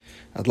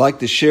I'd like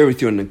to share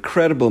with you an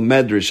incredible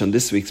medrash on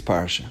this week's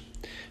parsha.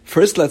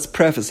 First, let's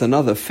preface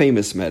another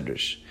famous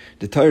medrash.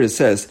 The Torah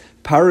says,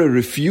 Paro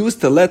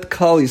refused to let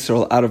Klal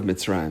Yisrael out of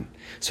Mitzrayim.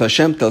 So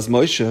Hashem tells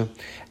Moshe,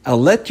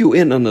 I'll let you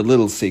in on a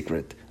little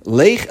secret.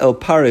 Leich el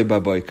Paro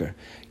baboiker.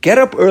 Get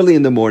up early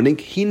in the morning,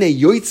 hine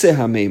yoitze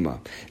hamema.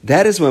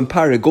 That is when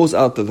Paro goes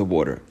out to the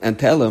water. And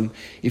tell him,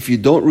 if you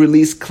don't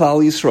release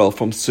Klal Yisrael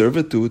from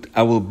servitude,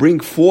 I will bring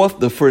forth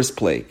the first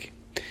plague.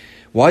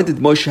 Why did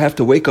Moshe have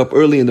to wake up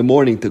early in the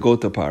morning to go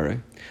to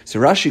Paro? So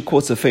Rashi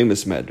quotes a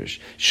famous medrash.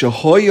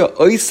 Shehoya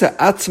oisa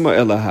atzma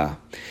elaha.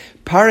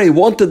 Paro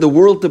wanted the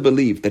world to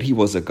believe that he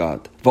was a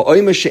god.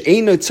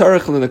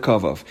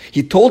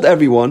 He told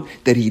everyone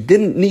that he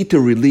didn't need to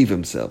relieve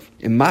himself.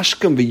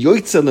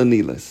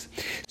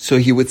 So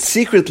he would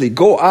secretly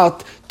go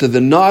out to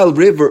the Nile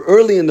River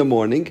early in the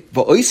morning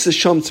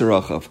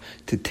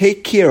to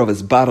take care of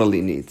his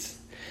bodily needs.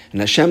 And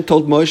Hashem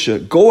told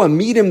Moshe, go and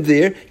meet him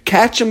there,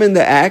 catch him in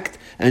the act,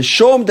 and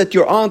show him that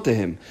you're onto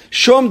him.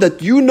 Show him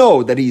that you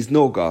know that he's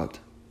no God.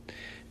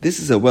 This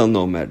is a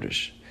well-known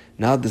medrash.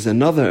 Now there's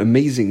another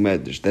amazing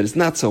medrash that is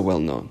not so well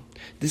known.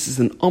 This is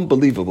an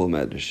unbelievable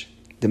medrash.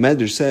 The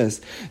medrash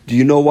says, do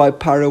you know why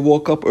Paro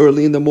woke up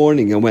early in the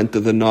morning and went to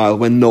the Nile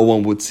when no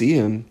one would see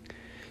him?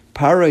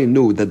 Paro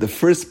knew that the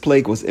first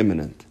plague was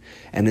imminent,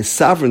 and his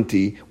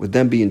sovereignty would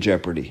then be in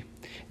jeopardy.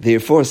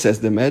 Therefore,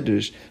 says the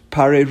medrash,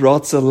 Paro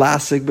rotza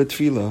lasik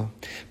betfila.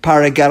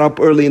 Paro got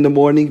up early in the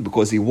morning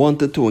because he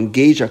wanted to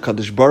engage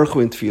HaKadosh Baruch Hu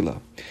in tefillah.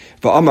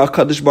 So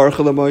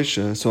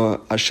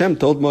Hashem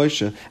told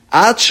Moshe,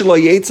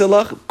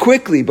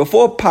 quickly,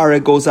 before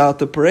Paro goes out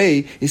to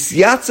pray,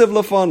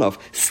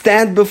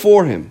 stand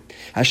before him.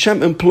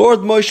 Hashem implored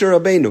Moshe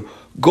Rabbeinu,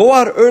 go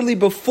out early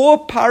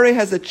before Paro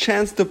has a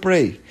chance to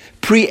pray.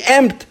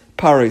 Preempt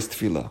Paro's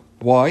tefillah.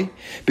 Why?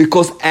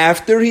 Because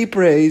after he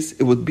prays,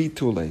 it would be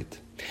too late.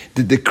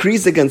 The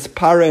decrees against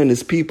Paro and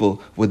his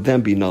people would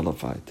then be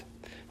nullified.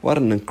 What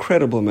an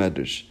incredible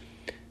medrash.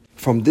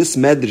 From this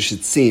medrash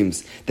it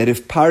seems that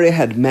if Paro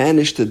had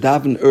managed to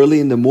daven early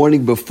in the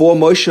morning before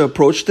Moshe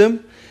approached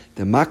him,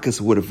 the makas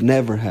would have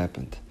never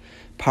happened.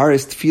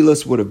 Paro's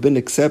tefillahs would have been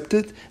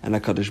accepted, and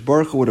HaKadosh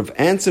Baruch Hu would have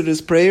answered his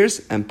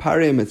prayers, and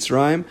Paro and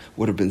Mitzrayim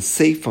would have been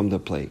safe from the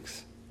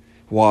plagues.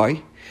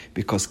 Why?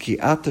 Because ki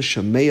ata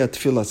shameya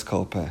tefillas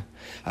kol peh.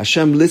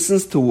 Hashem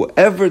listens to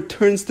whoever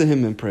turns to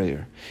him in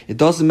prayer. It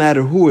doesn't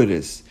matter who it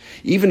is,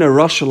 even a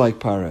rasha like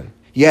Paro.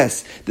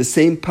 Yes, the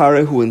same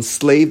Paro who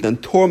enslaved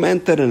and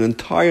tormented an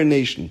entire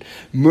nation,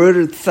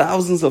 murdered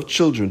thousands of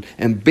children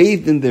and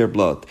bathed in their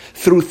blood,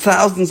 threw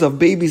thousands of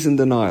babies in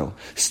the Nile,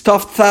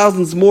 stuffed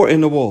thousands more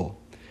in a wall.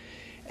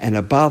 And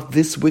about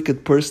this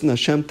wicked person,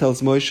 Hashem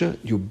tells Moshe,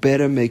 you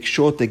better make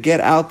sure to get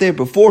out there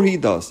before he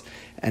does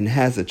and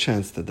has a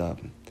chance to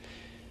daven.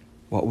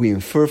 What we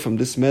infer from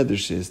this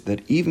medrash is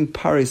that even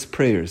Paro's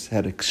prayers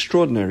had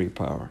extraordinary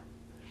power.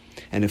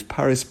 And if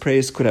Paro's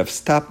prayers could have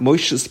stopped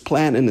Moshe's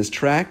plan in his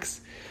tracks,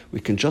 we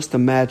can just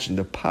imagine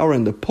the power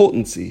and the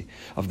potency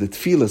of the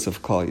tefillahs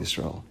of Klal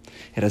Yisrael.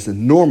 It has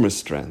enormous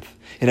strength.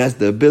 It has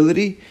the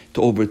ability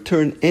to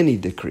overturn any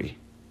decree.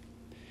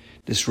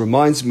 This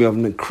reminds me of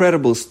an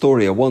incredible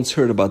story I once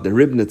heard about the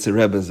Ribnitzer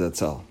Rebbe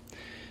Zatzal.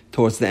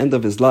 Towards the end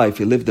of his life,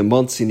 he lived in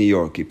Monsey, New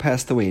York. He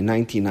passed away in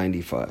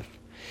 1995.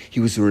 He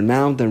was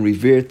renowned and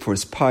revered for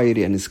his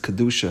piety and his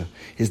kedusha.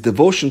 His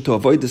devotion to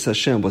Avodas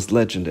Hashem was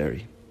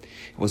legendary.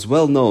 It was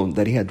well known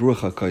that he had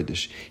Ruach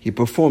HaKodesh. He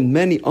performed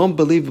many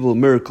unbelievable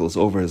miracles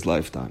over his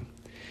lifetime.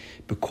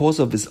 Because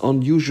of his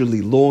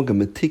unusually long and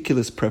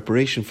meticulous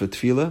preparation for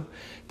tefillah,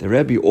 the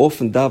Rebbe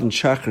often davened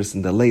shachris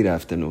in the late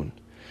afternoon.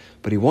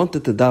 But he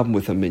wanted to daven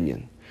with a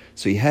minyan.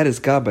 So he had his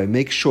gabbai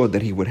make sure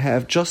that he would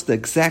have just the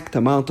exact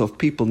amount of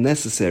people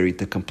necessary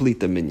to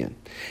complete the minyan,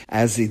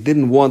 as he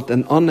didn't want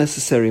an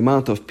unnecessary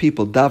amount of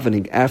people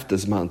davening after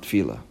Zman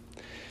Tefillah.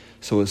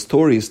 So a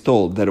story is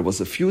told that it was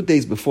a few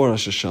days before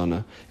Rosh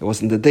Hashanah. It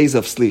was in the days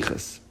of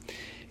Slichas.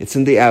 It's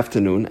in the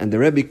afternoon, and the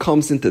Rebbe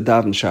comes into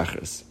daven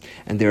shachris,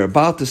 and they're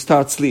about to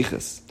start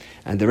Slichas.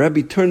 And the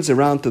Rebbe turns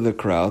around to the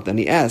crowd and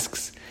he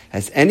asks,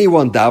 has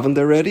anyone davened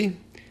already?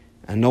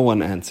 And no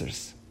one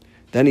answers.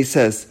 Then he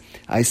says,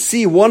 I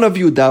see one of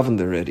you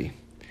davened already.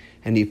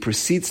 And he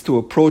proceeds to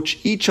approach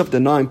each of the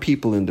 9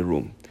 people in the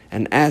room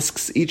and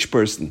asks each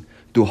person,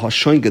 Du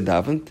hashoin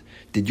gedavent?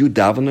 Did you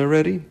daven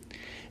already?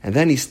 And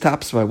then he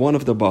stops by one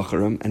of the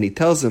Bacharim and he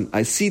tells him,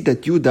 I see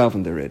that you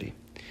davened already.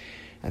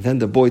 And then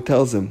the boy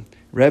tells him,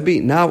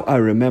 Rebbe, now I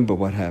remember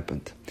what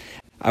happened.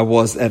 I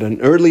was at an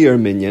earlier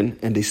minyan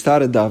and they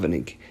started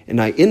davening,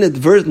 and I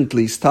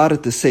inadvertently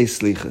started to say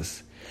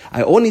slichas.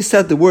 I only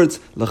said the words,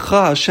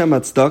 L'cha Hashem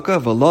Hatzdaka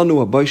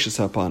v'lanu haboishes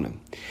hapanim.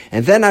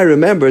 And then I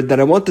remembered that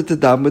I wanted to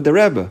daven with the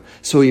Rebbe.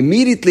 So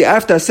immediately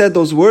after I said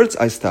those words,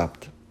 I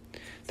stopped.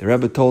 The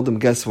Rebbe told him,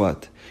 guess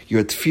what?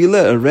 Your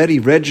tefillah already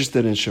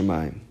registered in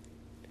Shemayim.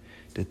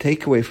 The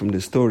takeaway from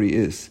this story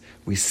is,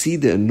 we see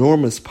the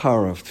enormous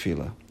power of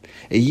tefillah.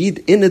 A Yid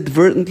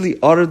inadvertently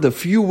uttered a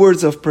few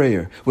words of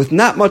prayer with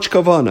not much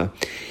kavanah.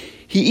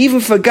 He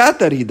even forgot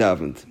that he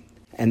davened.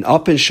 And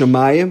up in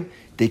Shemayim,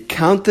 They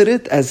counted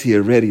it as he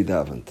already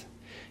davened.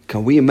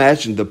 Can we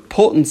imagine the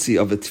potency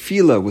of a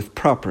tefillah with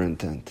proper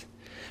intent?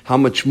 How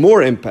much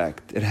more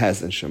impact it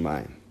has in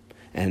Shemayim.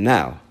 And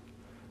now,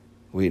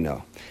 we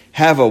know.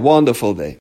 Have a wonderful day.